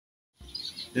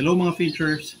Hello mga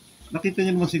Finchers! Nakita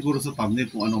niyo naman siguro sa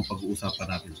thumbnail kung anong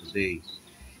pag-uusapan natin today.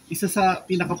 Isa sa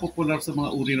pinaka-popular sa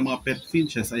mga uri ng mga pet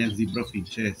finches ay ang zebra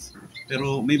finches.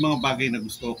 Pero may mga bagay na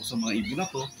gusto ko sa mga ibon na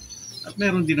to at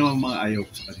meron din naman mga ayaw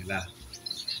ko sa kanila.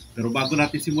 Pero bago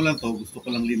natin simulan to, gusto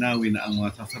ko lang linawin na ang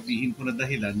mga sasabihin ko na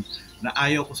dahilan na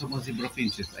ayaw ko sa mga zebra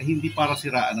finches ay hindi para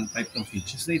siraan ang type ng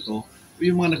finches na ito o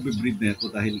yung mga nagbe-breed na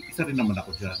ito dahil isa rin naman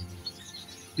ako dyan.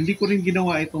 Hindi ko rin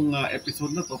ginawa itong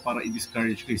episode na to para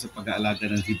i-discourage kayo sa pag-aalaga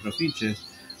ng zebra finches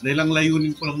dahil ang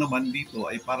layunin ko lang naman dito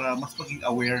ay para mas maging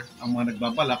aware ang mga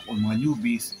nagbabalak o mga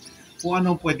newbies kung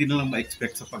ano ang pwede nilang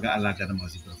ma-expect sa pag-aalaga ng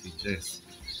mga zebra finches.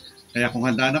 Kaya kung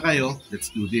handa na kayo, let's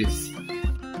do this!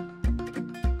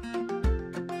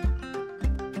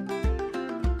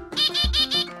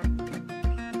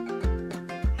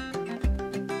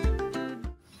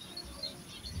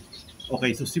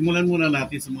 Okay, so simulan muna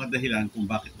natin sa mga dahilan kung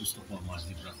bakit gusto ko ang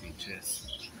mga zebra finches.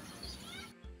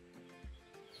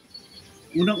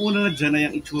 Unang-una na dyan ay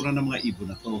ang itsura ng mga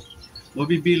ibon na to.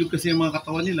 Mabibilog kasi ang mga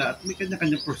katawan nila at may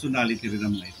kanya-kanyang personality rin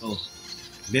ang mga ito.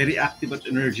 Very active at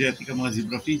energetic ang mga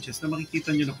zebra finches na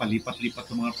makikita nyo na palipat-lipat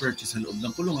ng mga perches sa loob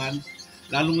ng kulungan,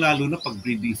 lalong-lalo na pag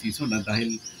breeding season na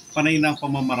dahil panay na ang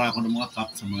pamamarako ng mga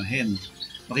cock sa mga hen.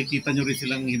 Makikita nyo rin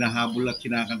silang hinahabol at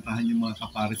kinakantahan yung mga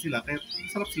kapare sila kaya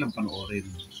sarap silang panoorin.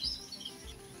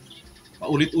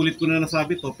 Paulit-ulit ko na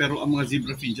nasabi to pero ang mga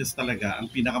zebra finches talaga ang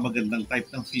pinakamagandang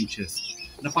type ng finches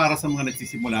na para sa mga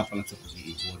nagsisimula pa lang sa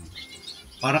pag-iipon.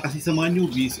 Para kasi sa mga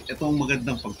newbies, ito ang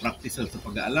magandang pag-practice sa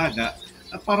pag-aalaga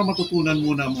at para matutunan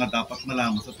muna ang mga dapat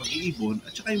malaman sa pag-iipon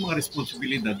at saka yung mga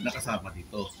responsibilidad na kasama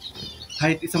dito.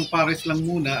 Kahit isang pares lang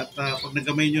muna at pag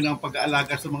nagamay nyo na ang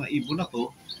pag-aalaga sa mga ibon na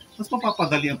to, mas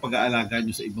mapapadali ang pag-aalaga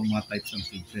nyo sa ibang mga types ng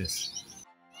finches.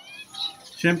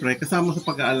 Siyempre, kasama sa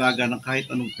pag-aalaga ng kahit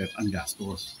anong pet ang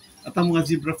gastos. At ang mga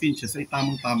zebra finches ay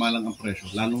tamang-tama lang ang presyo,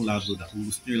 lalong-lalo na kung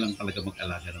gusto nyo lang talaga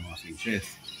mag-alaga ng mga finches.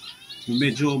 Kung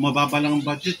medyo mababa lang ang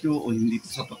budget nyo o hindi pa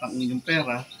sapat ang inyong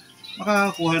pera,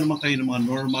 makakakuha naman kayo ng mga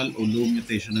normal o low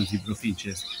mutation ng zebra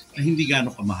finches na hindi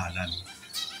gano'ng kamahalan.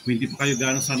 Kung hindi pa kayo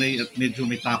gano'ng sanay at medyo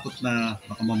may takot na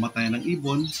baka mamatayan ng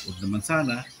ibon, huwag naman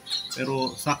sana.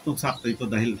 Pero saktong-sakto ito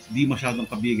dahil di masyadong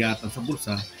kabigatan sa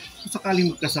bulsa kung sakaling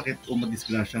magkasakit o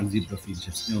madisgrasya ang zebra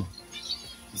finches nyo.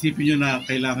 Isipin nyo na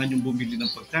kailangan yung bumili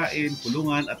ng pagkain,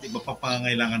 kulungan at iba pa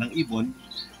pangangailangan ng ibon.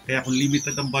 Kaya kung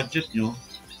limited ang budget nyo,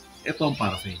 ito ang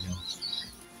para sa inyo.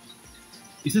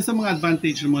 Isa sa mga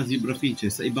advantage ng mga zebra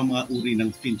finches sa ibang mga uri ng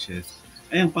finches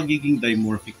ay ang pagiging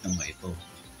dimorphic ng mga ito.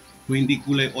 Kung hindi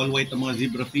kulay all-white ang mga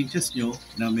zebra finches nyo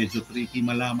na medyo tricky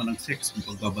malaman ang sex kung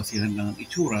pagbabasihan lang ang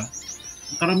itsura,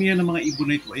 ang karamihan ng mga ibon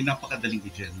na ito ay napakadaling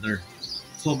i-gender.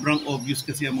 Sobrang obvious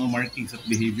kasi ang mga markings at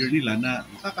behavior nila na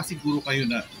makakasiguro kayo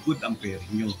na good ang pairing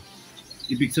nyo.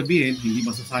 Ibig sabihin, hindi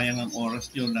masasayang ang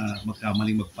oras nyo na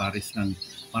magkamaling magpares ng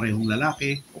parehong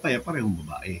lalaki o kaya parehong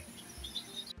babae.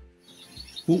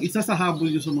 Kung isa sa habol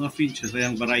nyo sa mga finches ay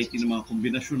ang variety ng mga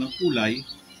kombinasyon ng kulay,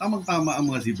 tamang-tama ang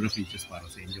mga zebra finches para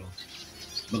sa inyo.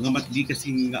 Bagamat di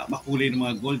kasing makulay ng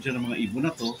mga gold dyan ng mga ibon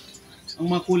na to, ang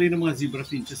mga kulay ng mga zebra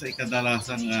finches ay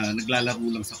kadalasang naglalaro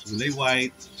lang sa kulay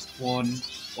white, fawn,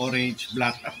 orange,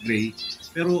 black at gray,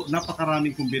 pero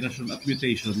napakaraming kombinasyon at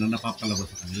mutation na napapalabas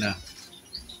sa kanila.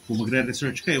 Kung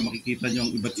magre-research kayo, makikita nyo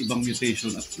ang iba't ibang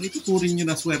mutation at maituturing nyo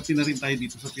na swerte na rin tayo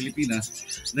dito sa Pilipinas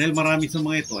dahil marami sa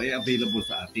mga ito ay available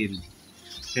sa atin.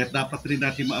 Kaya dapat rin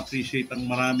natin ma-appreciate ang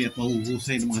marami at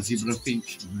mahuhusay ng mga zebra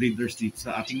finch breeders dito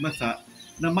sa ating bansa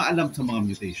na maalam sa mga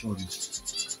mutations.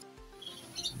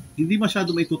 Hindi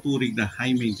masyado may tuturing na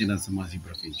high maintenance sa mga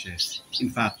zebra finches.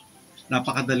 In fact,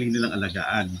 napakadali nilang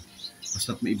alagaan.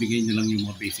 Basta't maibigay nyo lang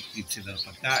yung mga basic needs sila ng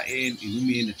pagkain,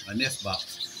 inumin at saka nest box.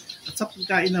 At sa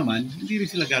pagkain naman, hindi rin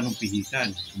sila ganong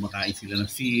pihikan. Kumakain sila ng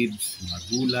seeds, mga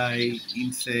gulay,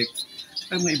 insects,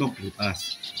 at mga ibang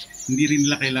prutas. Hindi rin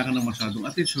nila kailangan ng masyadong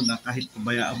atensyon na kahit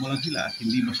pabayaan mo lang sila at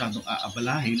hindi masyadong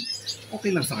aabalahin,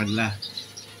 okay lang sa kanila.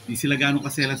 Hindi sila ganong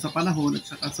kaselan sa panahon at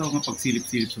saka sa mga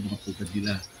pagsilip-silip sa mga putad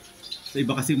nila. Sa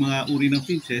iba kasi mga uri ng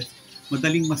finches,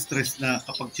 madaling ma-stress na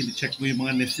kapag chine-check mo yung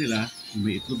mga nest nila, kung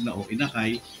may itlog na o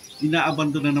inakay,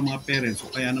 inaabandon na ng mga parents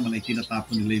o kaya naman ay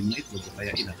tinatapon nila yung mga itlog o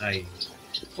kaya inakay.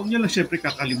 Huwag nyo lang syempre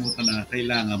kakalimutan na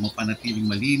kailangan mapanatiling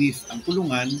malinis ang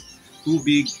kulungan,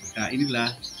 tubig, kain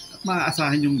nila, at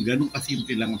maaasahan yung ganong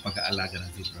kasimple lang ang pag-aalaga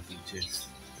ng zebra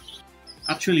finches.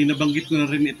 Actually, nabanggit ko na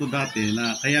rin ito dati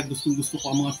na kaya gustong-gusto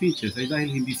ko ang mga finches ay dahil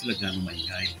hindi sila ganong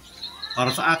maingay. Para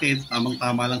sa akin,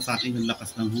 tamang-tama lang sa akin yung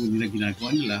lakas ng huni na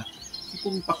ginagawa nila.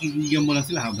 Kung pakinggan mo lang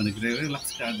sila habang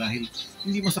nagre-relax ka dahil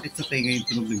hindi masakit sa tenga yung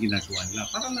tunog na ginagawa nila.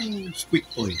 Parang lang squeak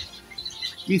toy.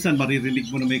 Minsan maririnig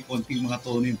mo na may konting mga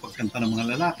tono yung pagkanta ng mga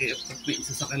lalaki at pag may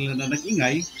isa sa kanila na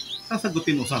nag-ingay,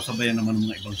 sasagutin o sasabayan naman ng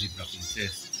mga ibang zebra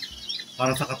finches.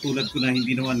 Para sa katulad ko na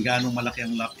hindi naman ganong malaki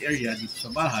ang lap area dito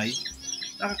sa bahay,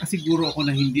 nakakasiguro ako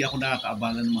na hindi ako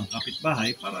nakakaabala ng mga kapitbahay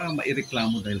para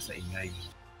maireklamo dahil sa ingay.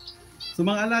 Sa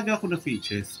mga alaga ko na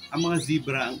finches, ang mga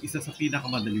zebra ang isa sa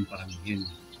pinakamadaling paramihin.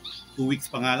 2 weeks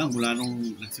pa nga lang mula nung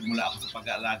nagsimula ako sa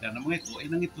pag-aalaga ng mga ito ay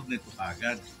nangitlog na ito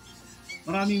agad.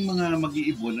 Maraming mga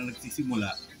mag-iibon na nagsisimula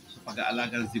sa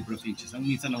pag-aalaga ng zebra finches ang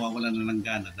minsan nawawalan na ng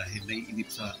gana dahil naiinip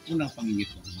sa unang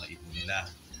pangingitlog ng mga ibon nila.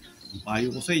 Ang payo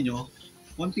ko sa inyo,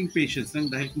 konting patience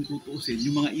lang dahil kung tutuusin,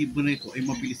 yung mga ibon na ito ay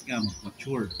mabilis nga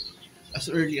mag-mature.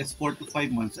 As early as 4 to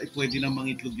 5 months ay pwede na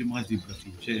mangitlog yung mga zebra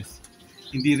finches.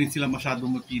 Hindi rin sila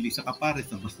masyadong mapili sa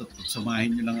kapares na basta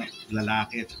pagsamahin nyo lang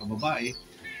lalaki at saka babae,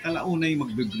 kalaunay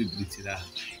magbe-breed sila.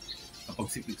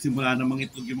 Kapag simula na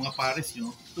mangitlog yung mga pares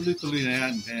nyo, tuloy-tuloy na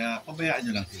yan, kaya pabayaan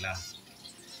nyo lang sila.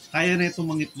 Kaya na itong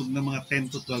mangitlog ng mga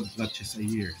 10 to 12 clutches a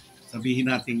year. Sabihin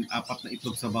natin 4 na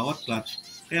itlog sa bawat clutch,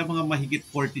 kaya mga mahigit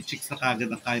 40 chicks na kagad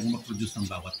ang kayang mag-produce ng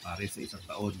bawat pares sa isang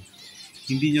taon.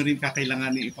 Hindi nyo rin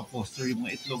kakailanganin ipaposter yung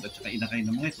mga itlog at saka inakay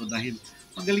ng mga ito dahil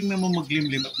magaling naman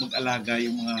maglimlim at mag-alaga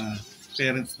yung mga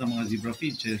parents ng mga zebra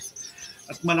finches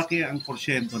at malaki ang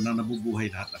porsyento na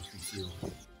nabubuhay lahat ang fisyo.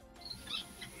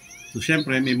 So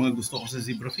syempre may mga gusto ko sa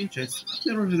zebra finches at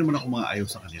meron rin naman ako mga ayaw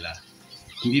sa kanila.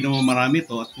 Hindi naman marami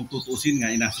to at kung tutuusin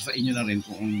nga, inasa sa inyo na rin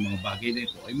kung ang mga bagay na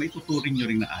ito ay may tuturing nyo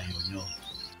rin na ayaw nyo.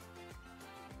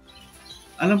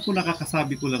 Alam ko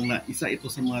nakakasabi ko lang na isa ito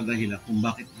sa mga dahilan kung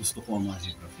bakit gusto ko ang mga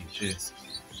zebra finches.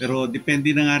 Pero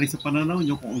depende na nga rin sa pananaw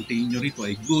nyo kung ang tingin nyo rito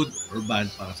ay good or bad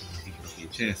para sa mga zebra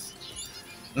finches.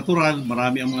 Natural,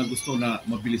 marami ang mga gusto na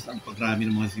mabilis ang pagrami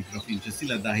ng mga zebra finches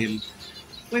sila dahil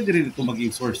pwede rin ito maging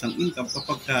source ng income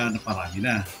kapag naparami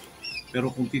na.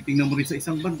 Pero kung titingnan mo rin sa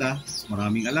isang banda, mas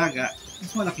maraming alaga,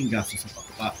 mas malaking gasto sa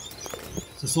pagpa.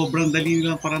 Sa sobrang dali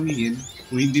nilang paramihin,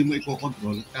 kung hindi mo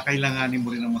i-control, kakailanganin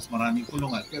mo rin ng mas maraming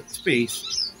kulungan at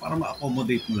space para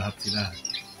ma-accommodate mo lahat sila.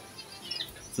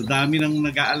 Sa dami ng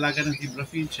nag-aalaga ng zebra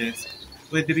finches,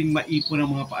 pwede rin maipon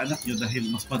ang mga paanak nyo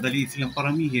dahil mas madali silang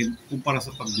paramihin kumpara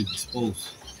sa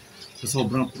pag-dispose. Sa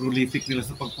sobrang prolific nila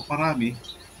sa pagpaparami,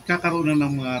 kakaroon na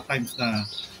ng mga times na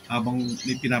habang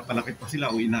may pinapalaki pa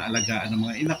sila o inaalagaan ng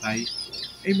mga inakay,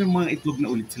 ay may mga itlog na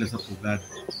ulit sila sa pugad.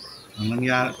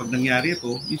 Pag nangyari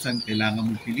ito, minsan kailangan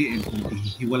mong piliin kung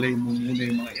ihiwalay mo muna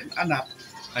yung mga anak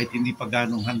kahit hindi pa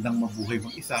ganong handang mabuhay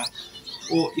mag isa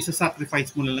o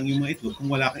isa-sacrifice mo na lang yung mga itlog kung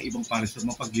wala kang ibang pares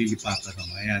na mapaglilipatan ng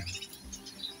mga yan.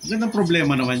 Magandang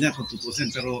problema naman yan kung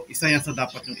tutusin pero isa yan sa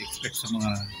dapat yung expect sa mga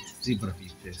zebra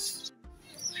finches.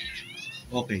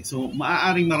 Okay, so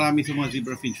maaaring marami sa mga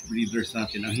zebra finch breeders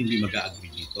natin ang hindi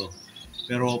mag-agree dito.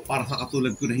 Pero para sa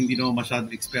katulad ko na hindi naman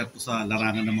masyadong eksperto sa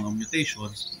larangan ng mga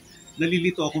mutations,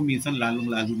 nalilito ako minsan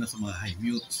lalong-lalo na sa mga high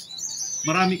mutes.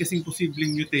 Marami kasing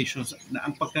posibleng mutations na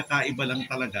ang pagkakaiba lang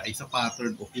talaga ay sa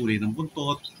pattern o kulay ng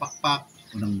buntot, pakpak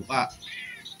o ng muka.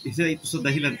 Isa ito sa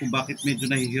dahilan kung bakit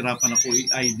medyo nahihirapan ako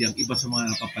i-ID ang iba sa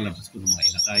mga napapalabas ko ng mga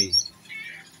inakay.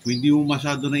 Kung hindi mo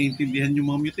masyado naiintindihan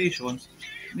yung mga mutations,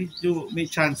 medyo may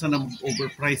chance na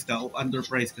overprice ka o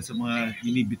underprice ka sa mga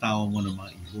binibitawan mo ng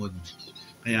mga ibon.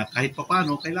 Kaya kahit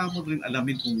papano, kailangan mo rin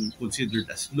alamin kung considered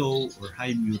as low or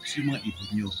high mutes yung mga ibon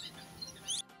nyo.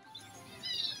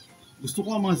 Gusto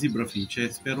ko ang mga zebra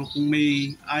finches, pero kung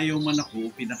may ayaw man ako,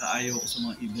 pinakaayaw ko sa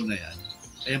mga ibon na yan,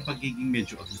 ay ang pagiging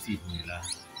medyo agresibo nila.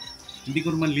 Hindi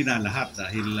ko naman linalahat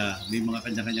dahil may mga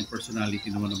kanya-kanyang personality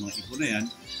naman ng mga ibon na yan.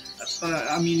 At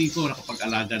aminin ko na kapag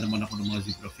alaga naman ako ng mga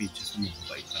zebra finches,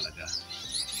 mababait talaga.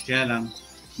 Kaya lang,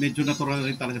 medyo natural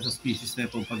rin talaga sa species na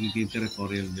ito ang pagiging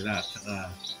territorial nila at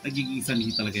saka nagiging sanhi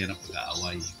talaga yan ang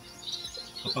pag-aaway.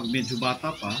 Kapag medyo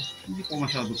bata pa, hindi po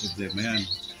masyado problema yan.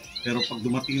 Pero pag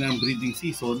dumating na ang breeding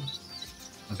season,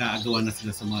 mag-aagawan na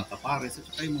sila sa mga kapares at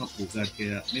saka yung mga pugad.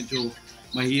 Kaya medyo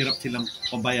mahirap silang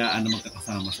pabayaan na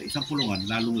magkakasama sa isang kulungan,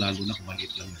 lalong-lalo na kung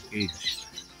maliit lang ng cage.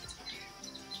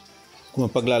 Kung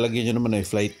ang paglalagyan nyo naman ay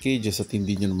flight cages at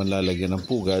hindi nyo naman lalagyan ng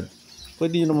pugad,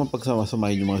 pwede nyo naman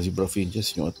pagsama-samahin yung mga zebra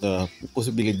finches nyo at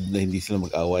posibilidad na hindi sila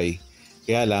mag-away.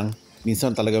 Kaya lang,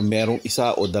 minsan talaga merong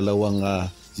isa o dalawang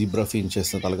zebra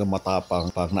finches na talaga matapang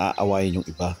pag naaawayin yung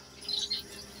iba.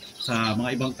 Sa mga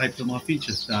ibang type ng mga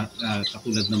finches,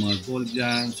 katulad ng mga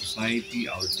Goldian,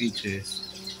 Society, Owl finches,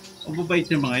 mababait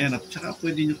yung mga yan at saka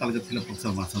pwede nyo talaga silang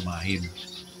pagsama-samahin.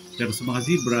 Pero sa mga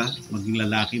zebra, maging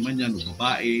lalaki man yan o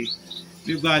babae,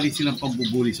 may ugali silang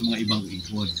pambubuli sa mga ibang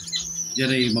ibon. Yan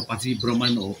ay mapazebra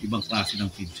man o ibang klase ng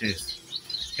finches.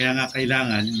 Kaya nga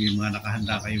kailangan, may mga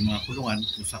nakahanda kayong mga kulungan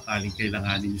kung sakaling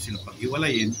kailanganin nyo silang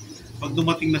paghiwalayin pag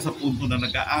dumating na sa punto na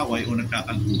nag-aaway o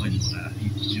nagkakalbuhan yung mga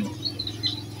ibon nyo.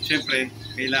 Siyempre,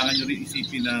 kailangan nyo rin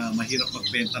isipin na mahirap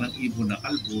magbenta ng ibon na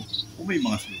kalbo kung may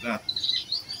mga sugat.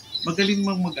 Magaling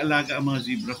mang mag-alaga ang mga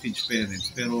zebra finch parents,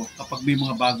 pero kapag may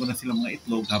mga bago na silang mga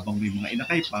itlog habang may mga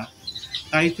inakay pa,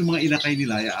 kahit yung mga inakay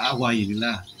nila ay aawayin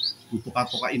nila.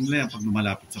 Tutuka-tukain nila yan pag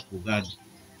lumalapit sa pugad.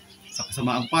 Sa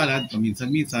kasamaang palad,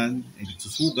 paminsan-minsan ay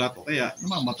nagsusugat o kaya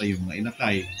namamatay yung mga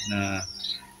inakay na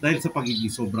dahil sa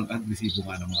pagiging sobrang agresibo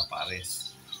nga ng mga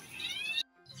pares.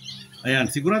 Ayan,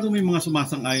 sigurado may mga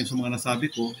sumasang-ayon sa mga nasabi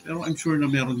ko, pero I'm sure na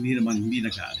meron din naman hindi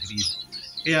nag-agree.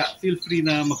 Kaya feel free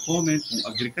na mag-comment kung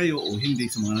agree kayo o hindi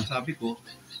sa mga nasabi ko.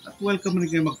 At welcome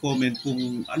rin kayo mag-comment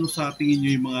kung ano sa tingin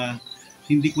nyo yung mga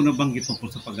hindi ko nabanggit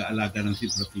tungkol sa pag-aalaga ng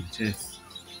zebra finches.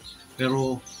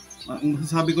 Pero ang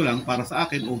masasabi ko lang, para sa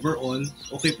akin, overall,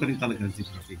 okay pa rin talaga ang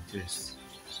zebra finches.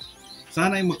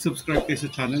 Sana ay mag-subscribe kayo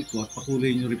sa channel ko at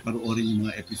patuloy nyo rin panoorin yung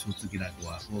mga episodes na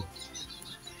ginagawa ko.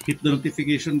 Hit the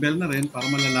notification bell na rin para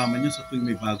malalaman nyo sa tuwing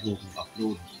may bago akong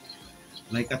upload.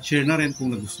 Like at share na rin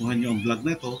kung nagustuhan nyo ang vlog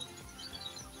na ito.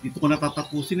 Dito ko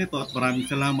natatapusin ito at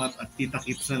maraming salamat at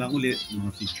kita-kits na lang ulit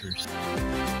mga features.